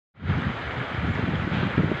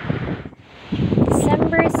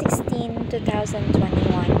December 16,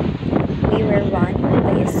 2021, we were run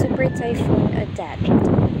by a super typhoon Odette.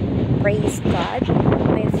 Praise God,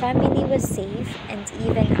 my family was safe and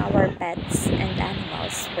even our pets and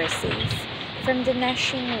animals were safe from the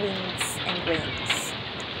gnashing winds and rains.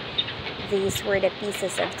 These were the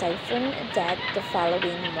pieces of Typhoon Odette the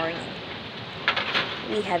following morning.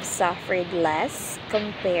 We have suffered less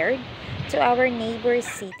compared to our neighbor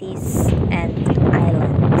cities and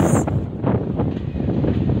islands.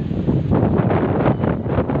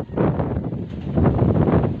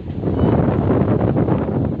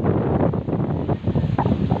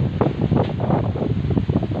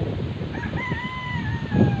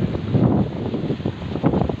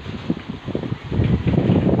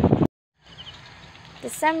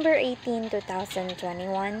 December 18,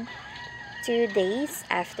 2021, 2 days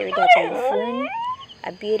after the typhoon,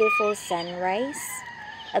 a beautiful sunrise,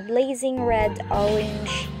 a blazing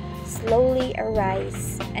red-orange slowly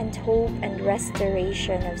arise, and hope and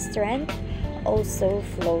restoration of strength also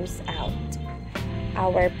flows out.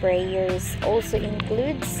 Our prayers also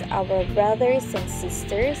includes our brothers and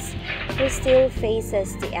sisters who still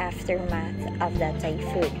faces the aftermath of the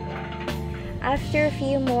typhoon. After a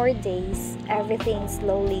few more days, everything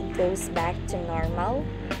slowly goes back to normal.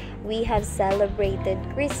 We have celebrated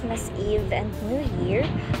Christmas Eve and New Year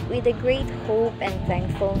with a great hope and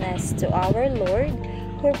thankfulness to our Lord,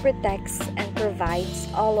 who protects and provides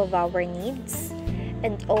all of our needs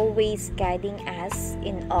and always guiding us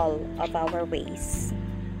in all of our ways.